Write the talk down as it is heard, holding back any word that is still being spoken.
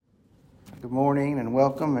Good morning and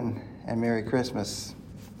welcome and Merry Christmas.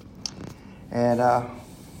 And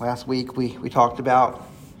last week we talked about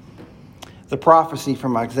the prophecy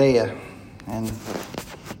from Isaiah, and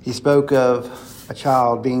he spoke of a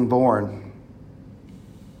child being born.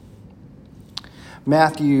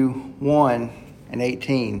 Matthew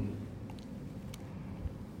 1:18.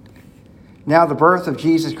 Now the birth of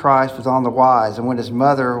Jesus Christ was on the wise, and when his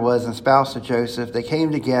mother was espoused to Joseph, they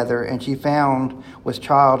came together, and she found was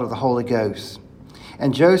child of the Holy Ghost.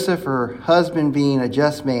 And Joseph, her husband, being a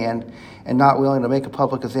just man and not willing to make a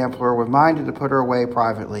public example of her, was minded to put her away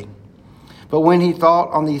privately. But when he thought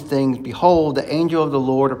on these things, behold, the angel of the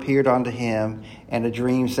Lord appeared unto him in a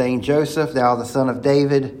dream, saying, Joseph, thou the son of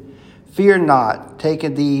David, fear not, take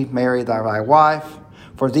thee Mary thy wife,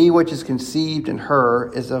 for thee which is conceived in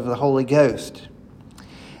her is of the Holy Ghost.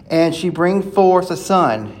 And she bring forth a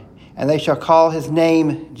son, and they shall call his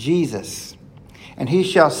name Jesus. And he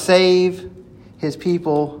shall save his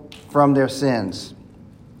people from their sins.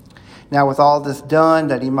 Now with all this done,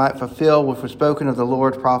 that he might fulfill which was spoken of the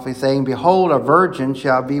Lord's prophet, saying, Behold, a virgin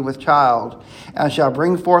shall be with child, and shall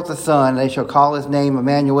bring forth a son, and they shall call his name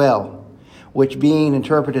Emmanuel, which being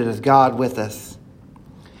interpreted as God with us.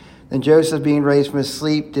 Then Joseph, being raised from his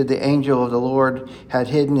sleep, did the angel of the Lord had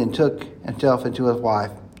hidden, and took himself into his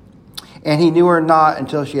wife. And he knew her not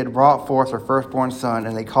until she had brought forth her firstborn son,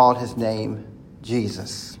 and they called his name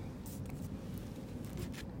Jesus.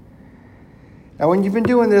 Now, when you've been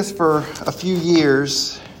doing this for a few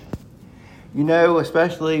years, you know,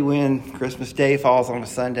 especially when Christmas Day falls on a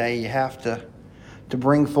Sunday, you have to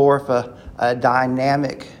bring forth a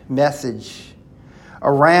dynamic message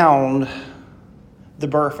around the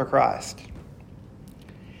birth of Christ.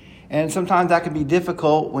 And sometimes that can be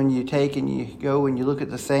difficult when you take and you go and you look at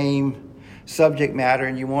the same subject matter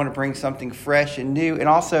and you want to bring something fresh and new and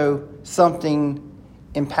also something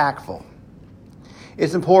impactful.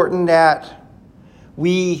 It's important that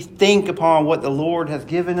we think upon what the Lord has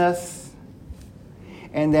given us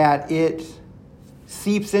and that it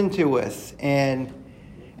seeps into us and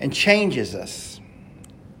changes us.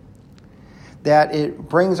 That it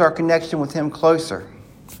brings our connection with Him closer.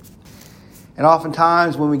 And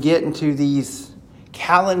oftentimes when we get into these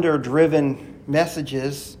calendar-driven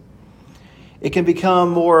messages, it can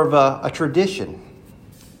become more of a tradition.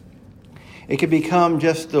 It can become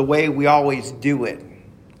just the way we always do it.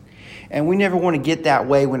 And we never want to get that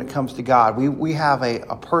way when it comes to God. We have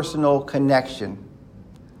a personal connection.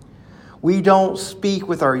 We don't speak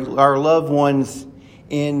with our loved ones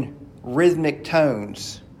in rhythmic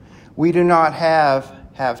tones. We do not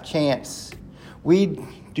have chants. We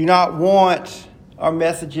do not want our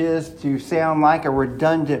messages to sound like a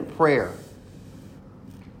redundant prayer.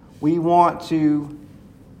 We want to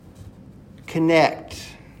connect.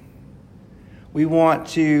 We want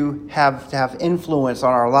to have influence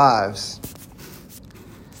on our lives.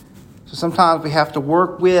 So sometimes we have to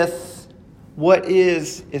work with what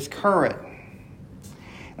is current.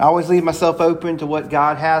 I always leave myself open to what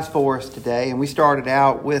God has for us today. And we started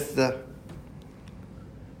out with the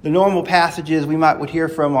normal passages we would hear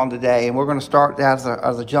from on today. And we're going to start that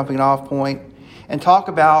as a jumping off point and talk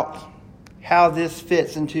about how this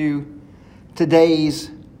fits into today's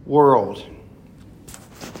world.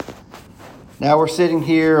 Now we're sitting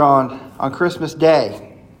here on Christmas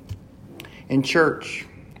Day in church.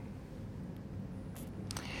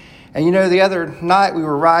 And you know, the other night we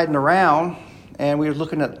were riding around and we were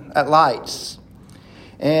looking at lights.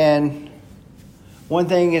 And one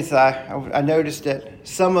thing is I noticed that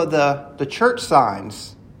some of the church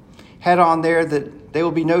signs had on there that there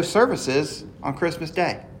will be no services on Christmas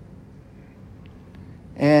Day.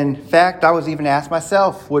 In fact, I was even asked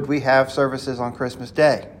myself, would we have services on Christmas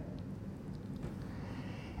Day?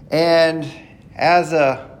 And as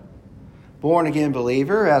a born-again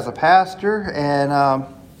believer, as a pastor, and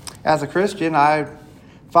as a Christian, I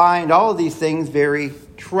find all of these things very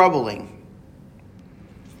troubling.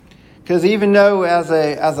 Because even though as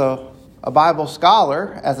a Bible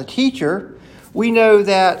scholar, as a teacher, we know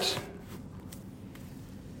that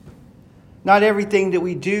not everything that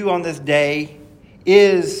we do on this day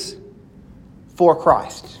is for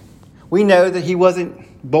Christ. We know that He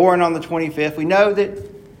wasn't born on the 25th. We know that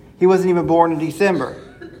He wasn't even born in December.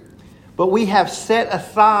 But we have set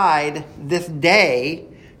aside this day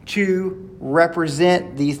to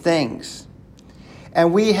represent these things.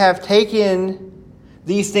 And we have taken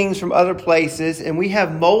these things from other places and we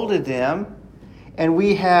have molded them and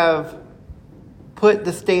we have put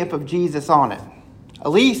the stamp of Jesus on it.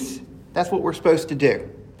 At least that's what we're supposed to do.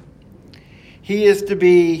 He is to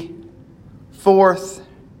be fourth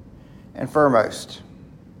and foremost.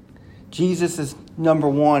 Jesus is number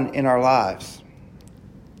one in our lives.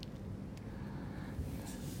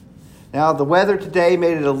 Now, the weather today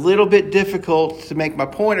made it a little bit difficult to make my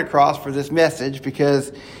point across for this message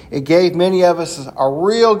because it gave many of us a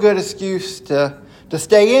real good excuse to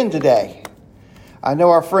stay in today. I know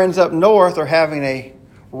our friends up north are having a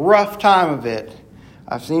rough time of it.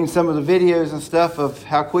 I've seen some of the videos and stuff of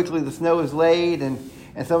how quickly the snow is laid and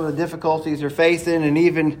some of the difficulties they're facing. And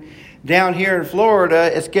even down here in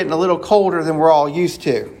Florida, it's getting a little colder than we're all used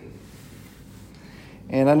to.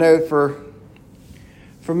 And I know for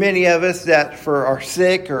many of us that are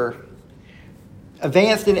sick or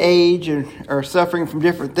advanced in age or are suffering from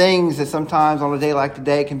different things, that sometimes on a day like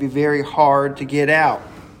today can be very hard to get out.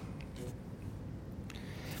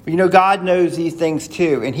 But God knows these things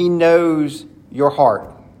too, and He knows your heart.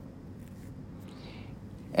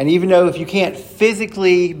 And even though if you can't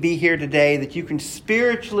physically be here today, that you can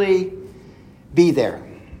spiritually be there.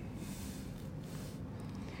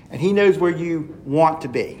 And He knows where you want to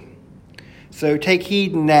be. So take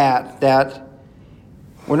heed in that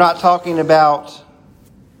we're not talking about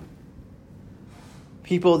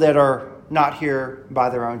people that are not here by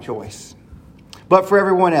their own choice, but for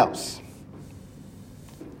everyone else.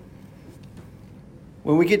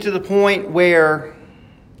 When we get to the point where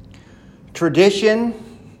tradition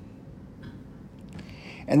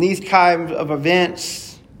and these kinds of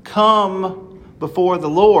events come before the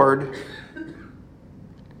Lord,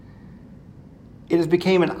 it has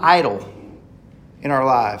become an idol in our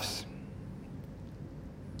lives.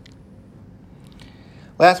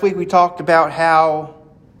 Last week we talked about how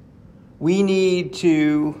we need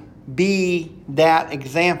to be that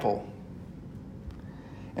example.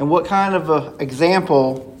 And what kind of an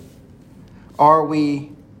example are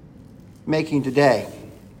we making today?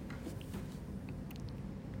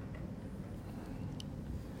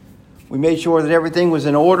 We made sure that everything was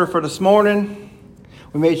in order for this morning.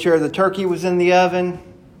 We made sure the turkey was in the oven.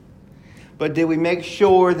 But did we make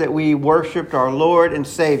sure that we worshiped our Lord and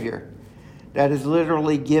Savior that has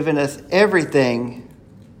literally given us everything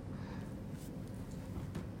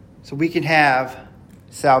so we can have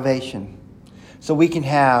salvation, so we can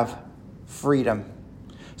have freedom,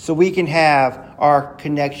 so we can have our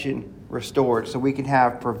connection restored, so we can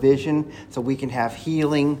have provision, so we can have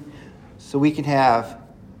healing, so we can have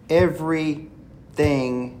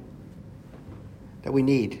everything that we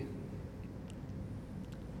need?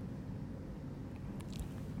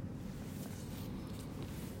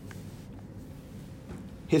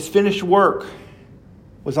 His finished work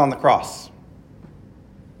was on the cross.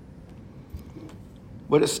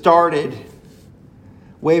 But it started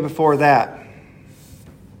way before that.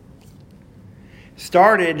 It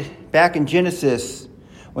started back in Genesis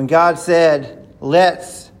when God said,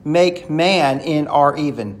 "Let's make man in our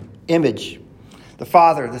even image." The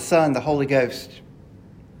Father, the Son, the Holy Ghost.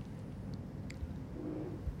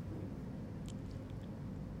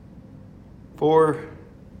 For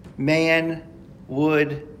man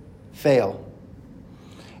would fail,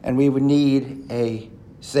 and we would need a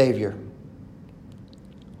Savior.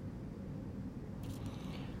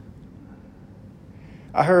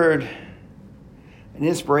 I heard an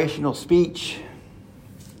inspirational speech,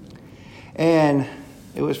 and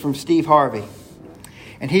it was from Steve Harvey.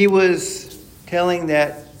 And he was telling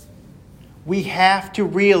that we have to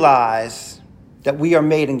realize that we are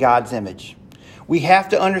made in God's image. We have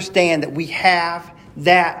to understand that we have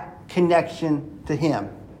that connection to Him.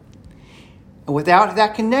 And without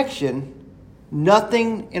that connection,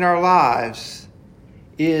 nothing in our lives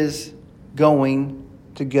is going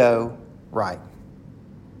to go right.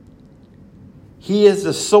 He is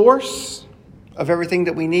the source of everything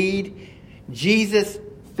that we need. Jesus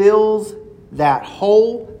fills that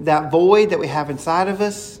hole, that void that we have inside of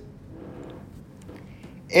us.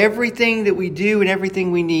 Everything that we do and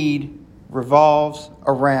everything we need revolves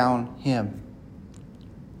around Him.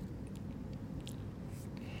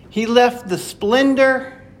 He left the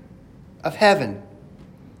splendor of heaven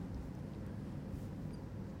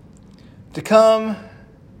to come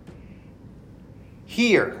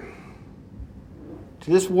here to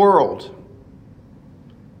this world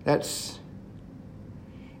that's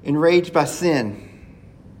enraged by sin.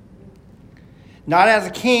 Not as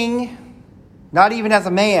a king, not even as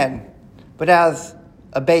a man, but as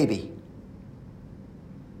a baby.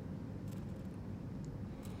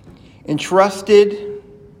 Entrusted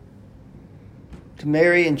to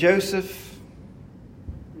Mary and Joseph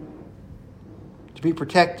to be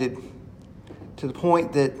protected to the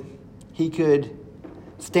point that he could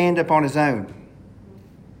stand up on his own.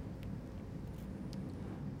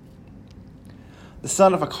 The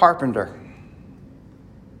son of a carpenter,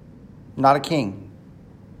 not a king.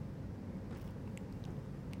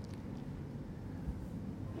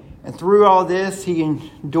 And through all this, he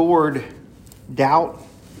endured doubt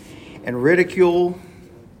and ridicule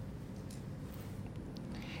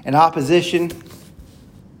and opposition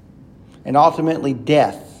and ultimately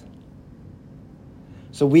death,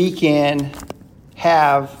 so we can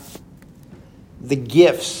have the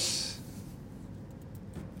gifts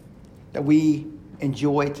that we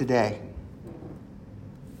enjoy today.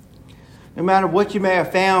 No matter what you may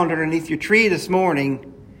have found underneath your tree this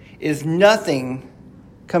morning is nothing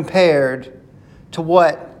compared to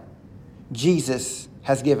what Jesus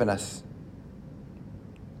has given us.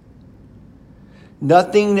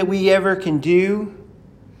 Nothing that we ever can do,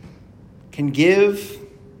 can give,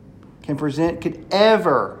 can present, could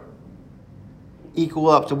ever equal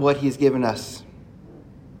up to what He's given us.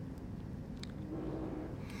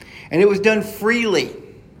 And it was done freely.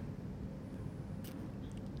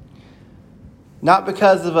 Not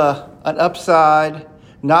because of an upside,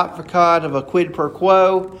 not because of a quid pro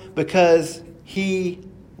quo, because He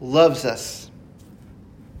loves us.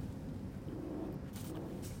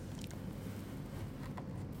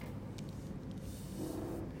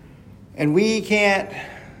 And we can't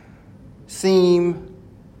seem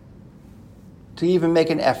to even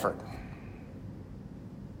make an effort.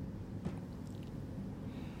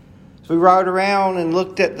 So we rode around and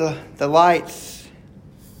looked at the lights.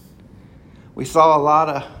 We saw a lot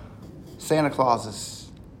of Santa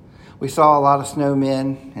Clauses. We saw a lot of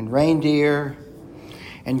snowmen and reindeer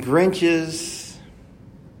and Grinches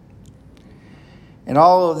and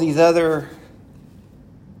all of these other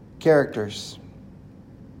characters.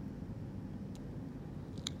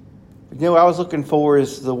 You know what I was looking for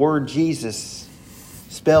is the word Jesus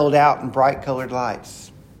spelled out in bright colored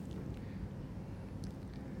lights.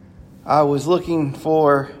 I was looking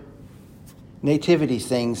for nativity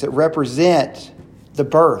things that represent the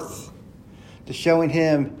birth, the showing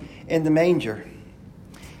Him in the manger.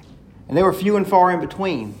 And they were few and far in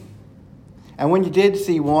between. And when you did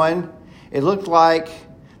see one, it looked like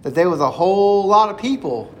that there was a whole lot of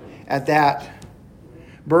people at that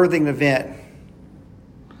birthing event.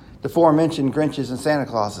 The aforementioned Grinches and Santa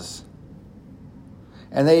Clauses.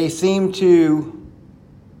 And they seem to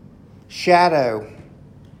shadow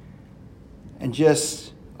and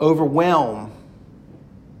just overwhelm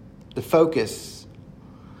the focus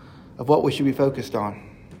of what we should be focused on.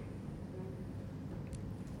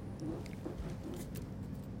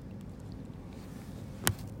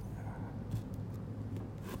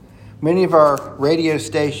 Many of our radio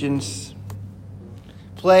stations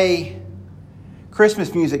play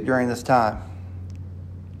Christmas music during this time.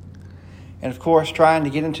 And of course, trying to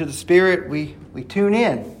get into the spirit, we tune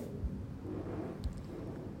in.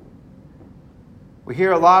 We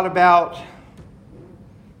hear a lot about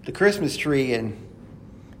the Christmas tree and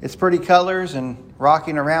its pretty colors and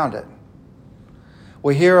rocking around it.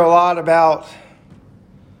 We hear a lot about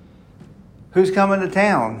who's coming to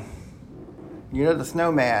town. You know, the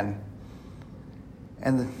snowman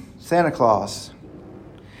and the Santa Claus.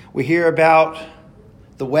 We hear about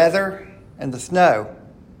the weather and the snow.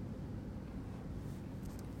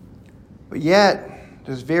 But yet,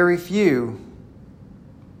 there's very few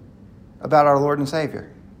about our Lord and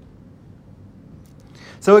Savior.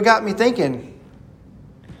 So it got me thinking,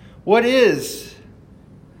 what is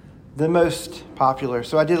the most popular?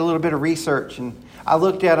 So I did a little bit of research and I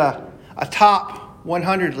looked at a top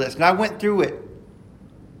 100 list and I went through it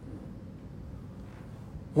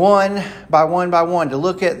one by one to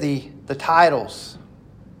look at the titles.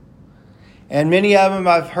 And many of them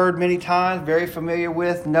I've heard many times, very familiar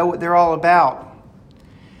with, know what they're all about.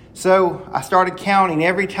 So I started counting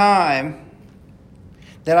every time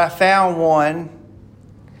that I found one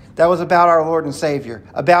that was about our Lord and Savior,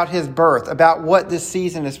 about His birth, about what this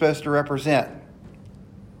season is supposed to represent.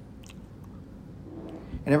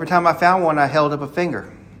 And every time I found one, I held up a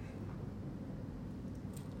finger.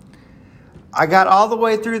 I got all the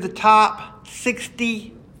way through the top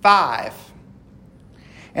 65.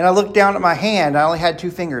 And I looked down at my hand. I only had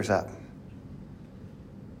 2 fingers up.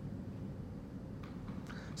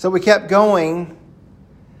 So we kept going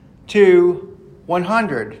to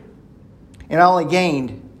 100. And I only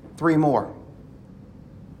gained 3 more.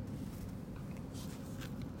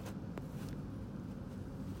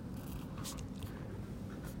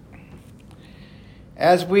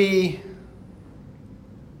 As we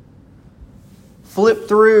flip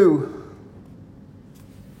through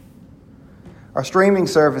our streaming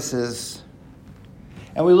services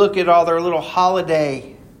and we look at all their little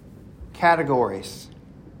holiday categories,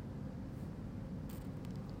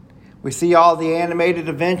 we see all the animated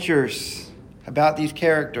adventures about these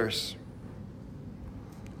characters.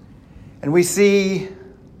 And we see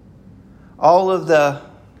all of the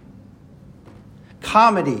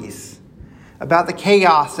comedies about the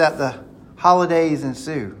chaos that the holidays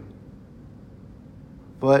ensue.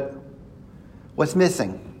 But what's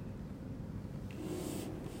missing?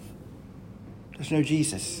 There's no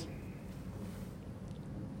Jesus.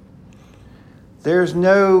 There's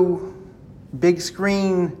no big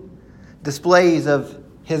screen displays of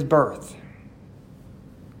his birth.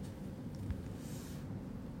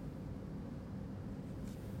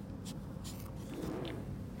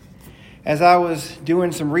 As I was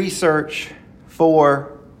doing some research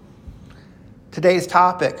for today's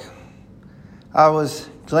topic, I was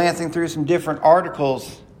glancing through some different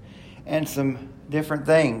articles and some different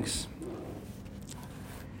things.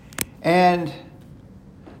 And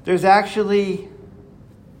there's actually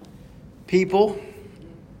people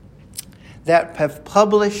that have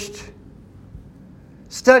published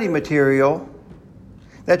study material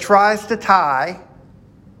that tries to tie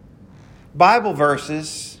Bible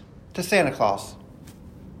verses to Santa Claus.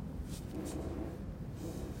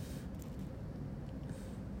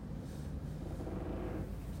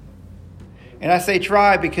 And I say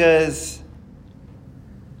try because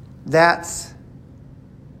that's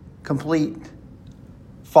complete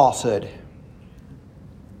falsehood.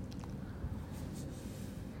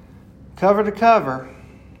 Cover to cover,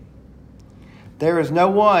 there is no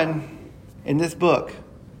one in this book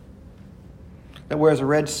that wears a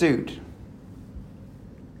red suit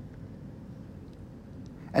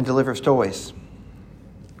and delivers toys.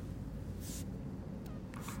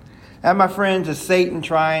 That, my friends, is Satan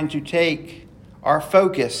trying to take our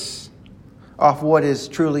focus off what is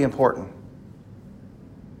truly important.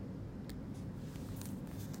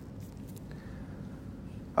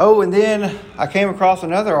 Oh, and then I came across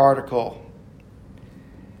another article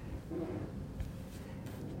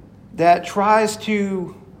that tries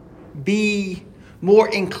to be more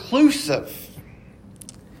inclusive.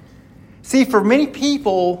 See, for many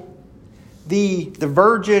people, the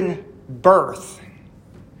virgin birth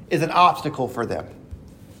is an obstacle for them.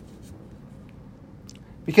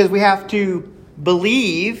 Because we have to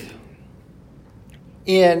believe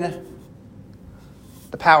in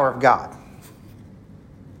the power of God.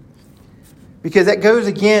 Because that goes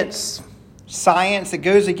against science, it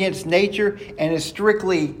goes against nature, and is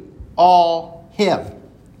strictly all Him.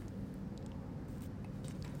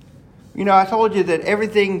 You know, I told you that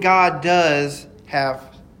everything God does have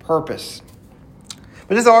purpose.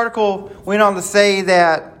 But this article went on to say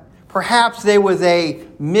that perhaps there was a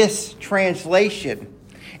mistranslation,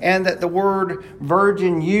 and that the word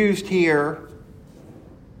virgin used here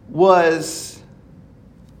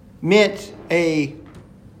meant a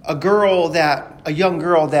young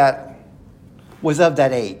girl that was of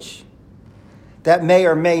that age, that may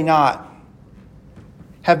or may not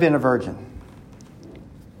have been a virgin.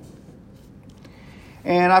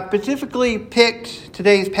 And I specifically picked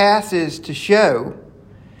today's passage to show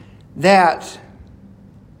that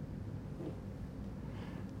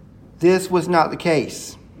this was not the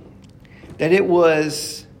case, that it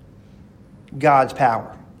was God's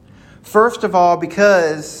power. First of all,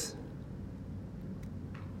 because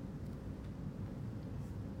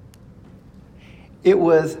it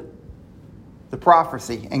was the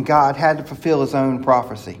prophecy, and God had to fulfill His own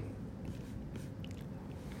prophecy.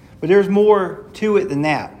 But there's more to it than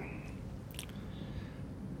that.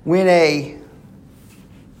 When a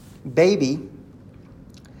baby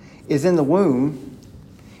is in the womb,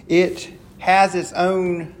 it has its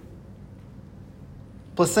own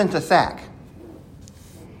placenta sac.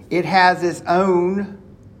 It has its own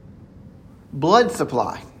blood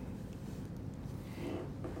supply.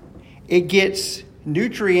 It gets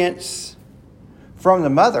nutrients from the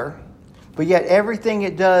mother, but yet everything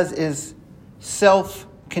it does is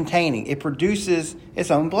self-containing. It produces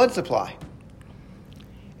its own blood supply.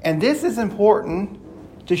 And this is important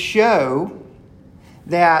to show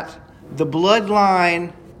that the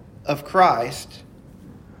bloodline of Christ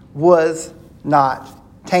was not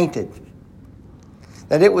tainted.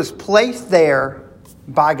 That it was placed there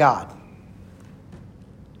by God.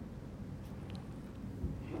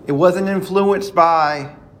 It wasn't influenced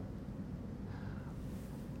by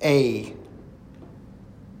a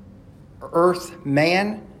earth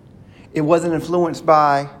man. It wasn't influenced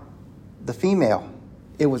by the female.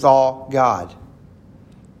 It was all God.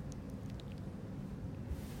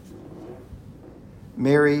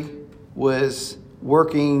 Mary was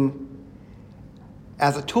working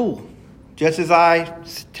as a tool. Just as I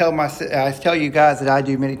tell you guys that I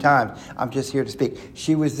do many times. I'm just here to speak.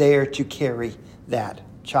 She was there to carry that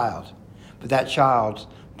child. But that child's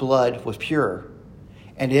blood was pure.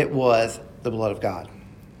 And it was the blood of God.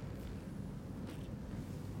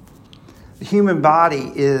 The human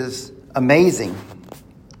body is amazing.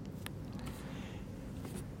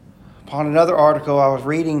 upon another article I was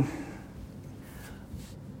reading,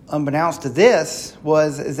 unbeknownst to this,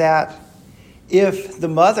 is that if the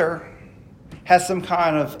mother has some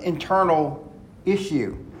kind of internal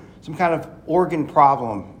issue, some kind of organ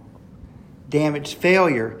problem, damage,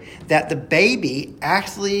 failure, that the baby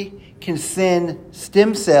actually can send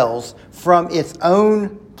stem cells from its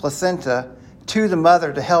own placenta to the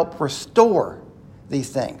mother to help restore these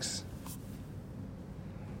things.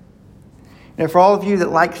 And for all of you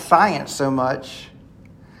that like science so much,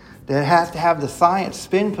 that has to have the science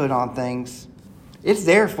spin put on things, it's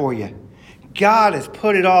there for you. God has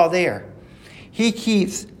put it all there. He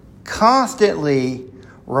keeps constantly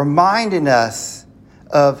reminding us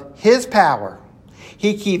of His power.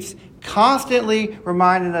 He keeps constantly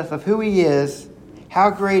reminding us of who He is,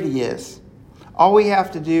 how great He is. All we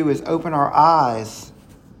have to do is open our eyes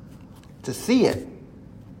to see it.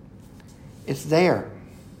 It's there.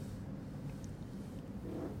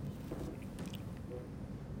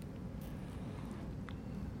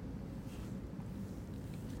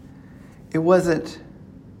 It wasn't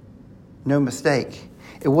no mistake.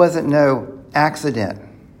 It wasn't no accident.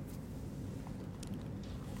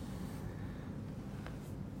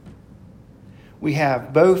 We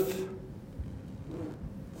have both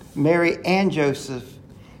Mary and Joseph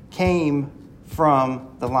came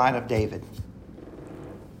from the line of David.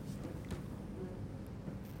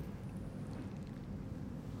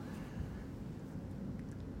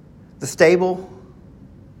 The stable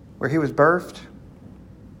where he was birthed,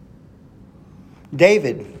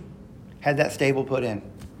 David had that stable put in.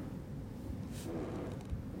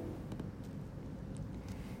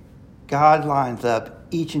 God lines up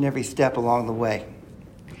each and every step along the way.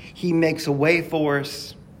 He makes a way for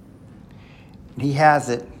us. And He has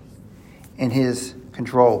it in His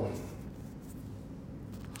control.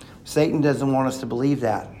 Satan doesn't want us to believe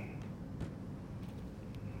that.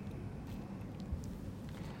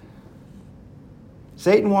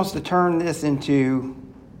 Satan wants to turn this into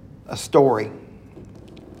a story.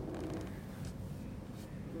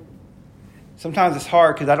 Sometimes it's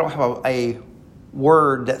hard because I don't have a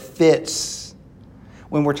word that fits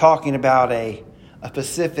when we're talking about a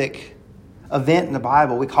specific event in the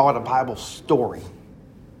Bible. We call it a Bible story.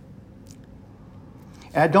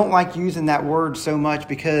 And I don't like using that word so much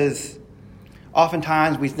because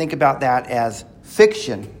oftentimes we think about that as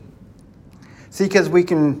fiction. See, because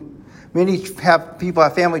many people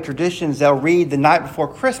have family traditions, they'll read the night before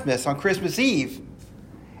Christmas on Christmas Eve.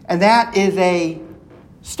 And that is a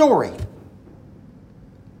story.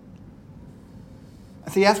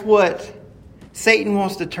 See, that's what Satan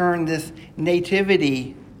wants to turn this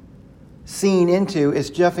nativity scene into,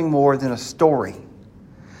 is nothing more than a story.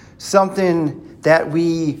 Something that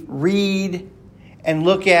we read and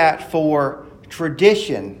look at for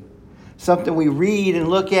tradition. Something we read and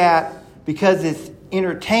look at because it's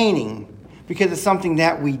entertaining, because it's something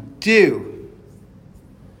that we do.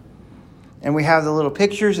 And we have the little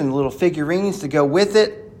pictures and the little figurines to go with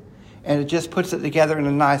it, and it just puts it together in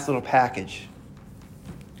a nice little package.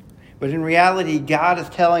 But in reality, God is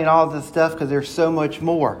telling all this stuff because there's so much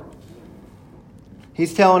more.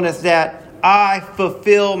 He's telling us that I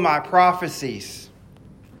fulfill my prophecies.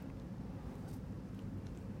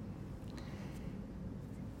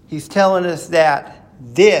 He's telling us that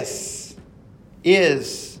this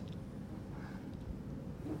is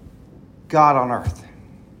God on earth.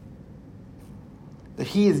 That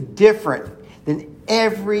He is different than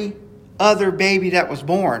every other baby that was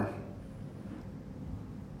born.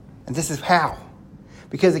 And this is how.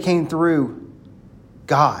 Because it came through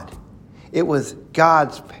God. It was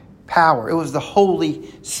God's power. It was the Holy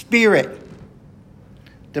Spirit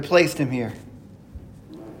that placed Him here.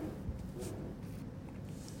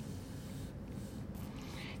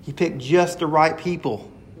 He picked just the right people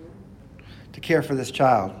to care for this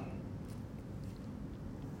child.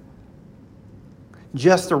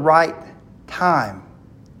 Just the right time.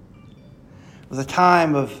 It was a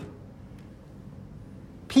time of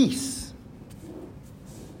peace.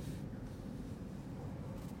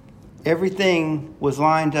 Everything was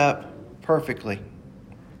lined up perfectly.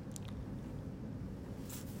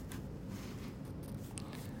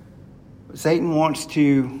 But Satan wants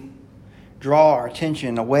to draw our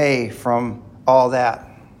attention away from all that.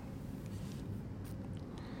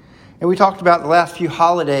 And we talked about the last few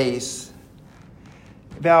holidays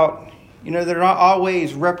about, they're not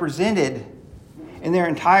always represented in their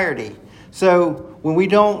entirety. So when we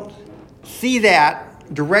don't see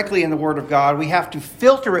that directly in the Word of God, we have to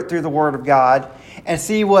filter it through the Word of God and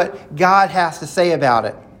see what God has to say about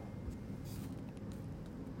it.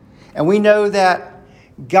 And we know that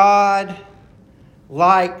God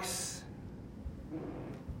likes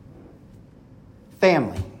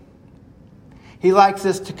family. He likes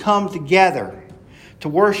us to come together, to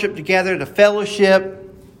worship together, to fellowship.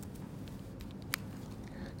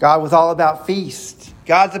 God was all about feast.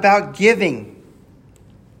 God's about giving.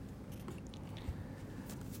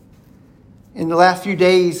 In the last few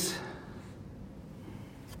days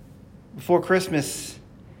before Christmas,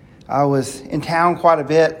 I was in town quite a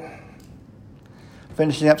bit,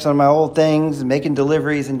 finishing up some of my old things and making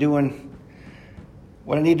deliveries and doing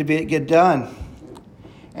what I need to get done.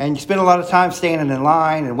 And you spend a lot of time standing in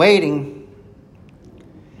line and waiting.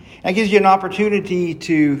 That gives you an opportunity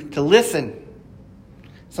to listen.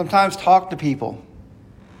 Sometimes talk to people.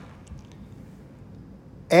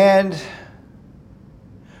 And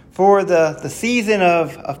for the season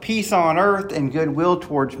of peace on earth and goodwill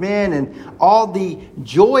towards men and all the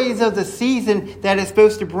joys of the season that it's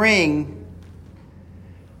supposed to bring,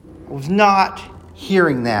 I was not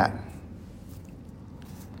hearing that.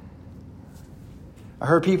 I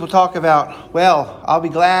heard people talk about, well, I'll be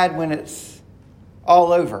glad when it's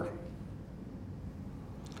all over.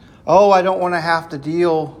 Oh, I don't want to have to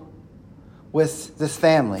deal with this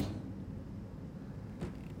family.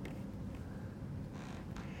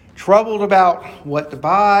 Troubled about what to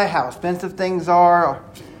buy, how expensive things are,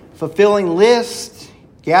 fulfilling lists,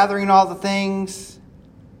 gathering all the things.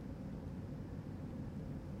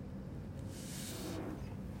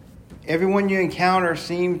 Everyone you encounter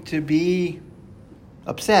seems to be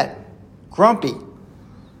upset, grumpy,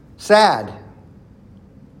 sad.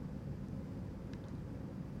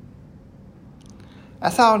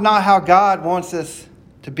 That's not how God wants us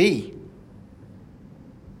to be.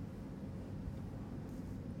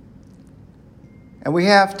 And we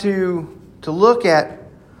have to look at,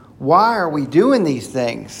 why are we doing these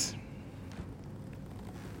things?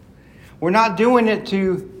 We're not doing it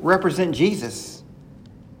to represent Jesus.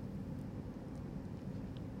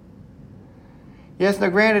 Yes, now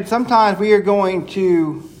granted, sometimes we are going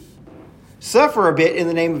to suffer a bit in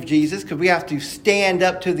the name of Jesus because we have to stand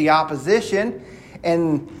up to the opposition,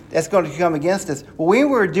 and that's going to come against us. But we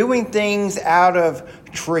were doing things out of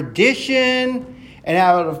tradition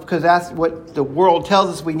and because that's what the world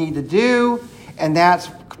tells us we need to do, and that's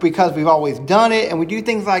because we've always done it, and we do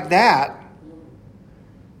things like that.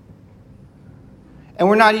 And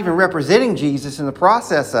we're not even representing Jesus in the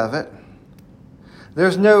process of it.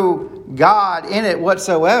 There's no God in it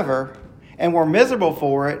whatsoever, and we're miserable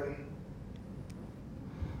for it.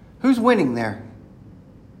 Who's winning there?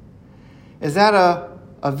 Is that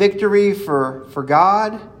a victory for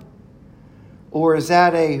God? Or is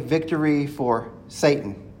that a victory for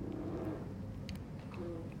Satan?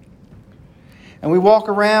 And we walk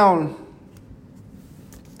around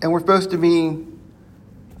and we're supposed to be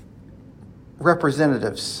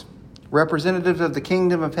representatives of the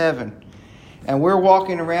kingdom of heaven. And we're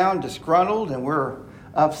walking around disgruntled and we're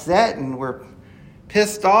upset and we're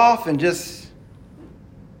pissed off and just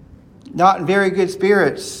not in very good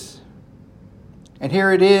spirits. And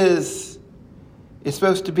here it is. It's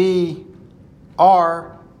supposed to be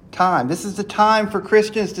our time. This is the time for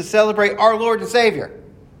Christians to celebrate our Lord and Savior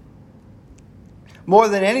more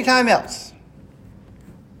than any time else.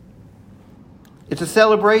 It's a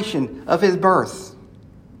celebration of His birth.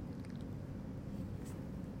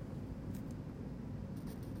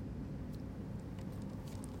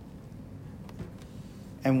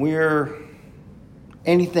 And we're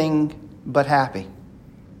anything but happy.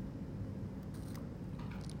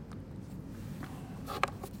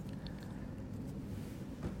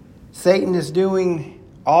 Satan is doing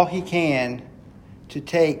all he can to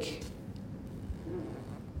take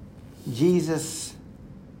Jesus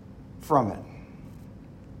from it.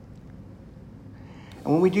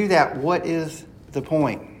 And when we do that, what is the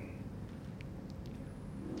point?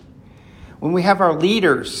 When we have our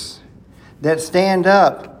leaders that stand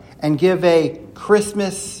up and give a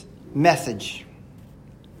Christmas message,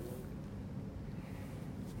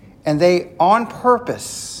 and they on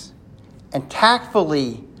purpose and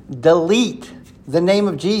tactfully delete the name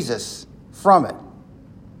of Jesus from it.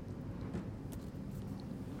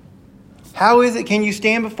 How is it can you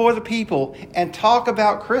stand before the people and talk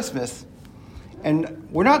about Christmas? And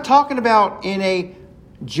we're not talking about in a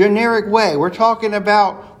generic way. We're talking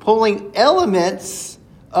about pulling elements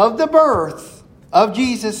of the birth of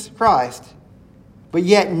Jesus Christ, but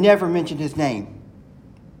yet never mention His name.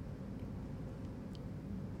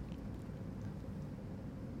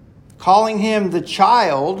 Calling Him the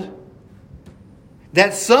child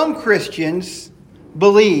that some Christians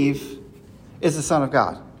believe is the Son of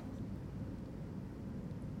God.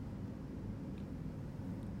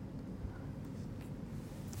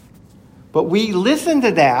 But we listen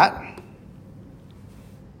to that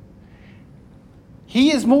He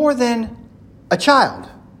is more than a child.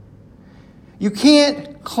 You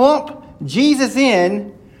can't clump Jesus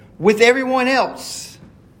in with everyone else.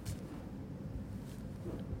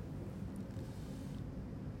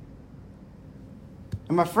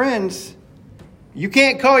 And my friends, you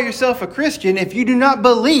can't call yourself a Christian if you do not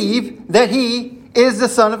believe that He is the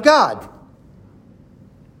Son of God.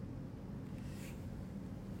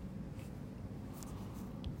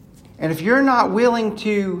 And if you're not willing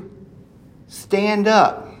to stand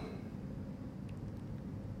up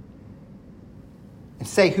and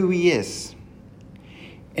say who He is,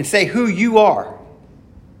 and say who you are,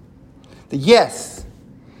 that yes,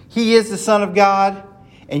 He is the Son of God,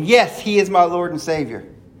 and yes, He is my Lord and Savior,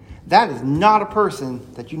 that is not a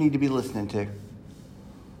person that you need to be listening to.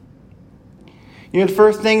 You know, the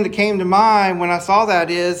first thing that came to mind when I saw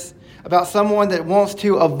that is about someone that wants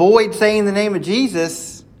to avoid saying the name of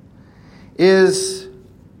Jesus is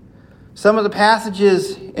some of the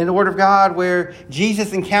passages in the Word of God where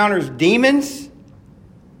Jesus encounters demons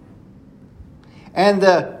and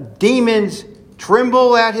the demons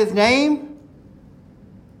tremble at His name.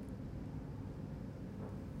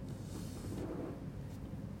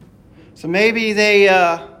 So maybe they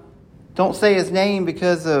don't say His name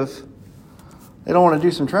because they don't want to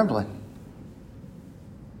do some trembling.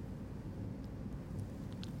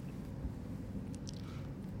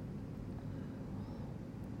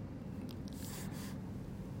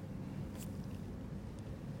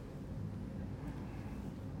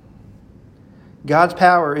 God's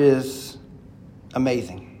power is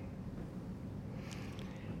amazing.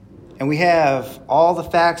 And we have all the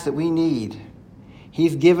facts that we need.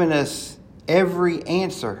 He's given us every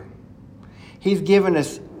answer. He's given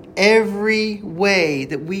us every way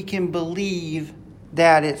that we can believe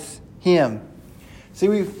that it's Him.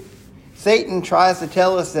 See, Satan tries to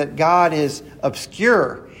tell us that God is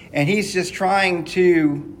obscure, and he's just trying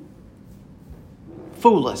to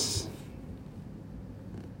fool us.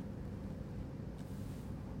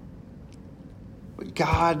 But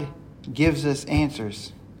God gives us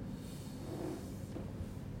answers.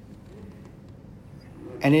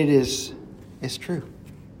 And it's true.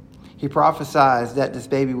 He prophesied that this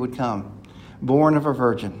baby would come, born of a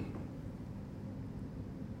virgin.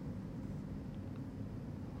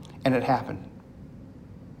 And it happened.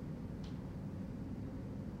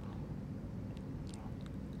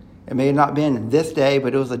 It may have not been this day,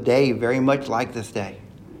 but it was a day very much like this day.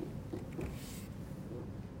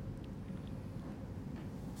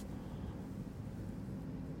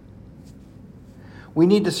 We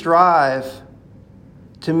need to strive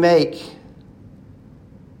to make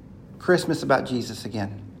Christmas about Jesus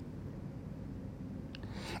again.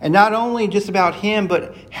 And not only just about Him,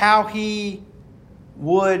 but how He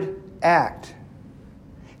would act,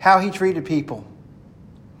 how He treated people.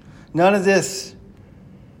 None of this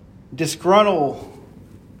disgruntled,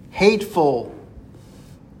 hateful,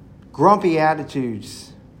 grumpy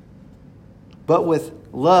attitudes, but with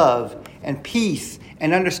love and peace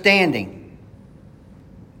and understanding.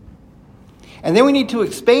 And then we need to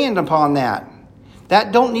expand upon that.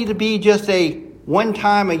 That don't need to be just a one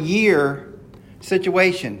time a year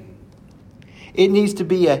situation. It needs to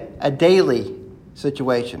be a daily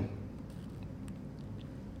situation.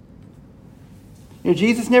 You know,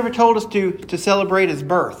 Jesus never told us to celebrate His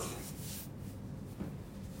birth.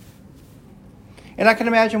 And I can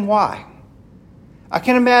imagine why. I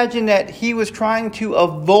can imagine that He was trying to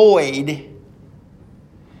avoid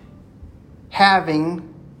having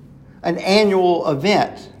an annual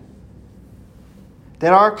event.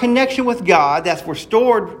 That our connection with God that's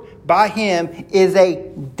restored by Him is a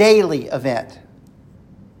daily event.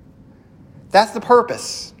 That's the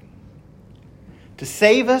purpose. To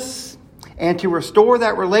save us and to restore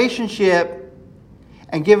that relationship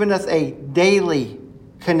and giving us a daily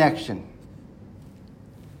connection.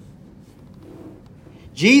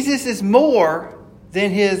 Jesus is more than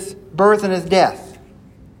His birth and His death.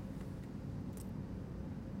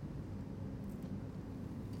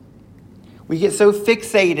 We get so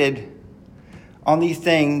fixated on these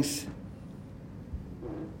things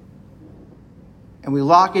and we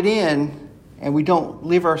lock it in and we don't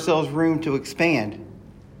leave ourselves room to expand.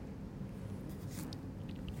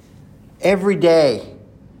 Every day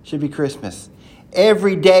should be Christmas.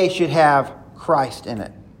 Every day should have Christ in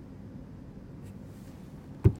it.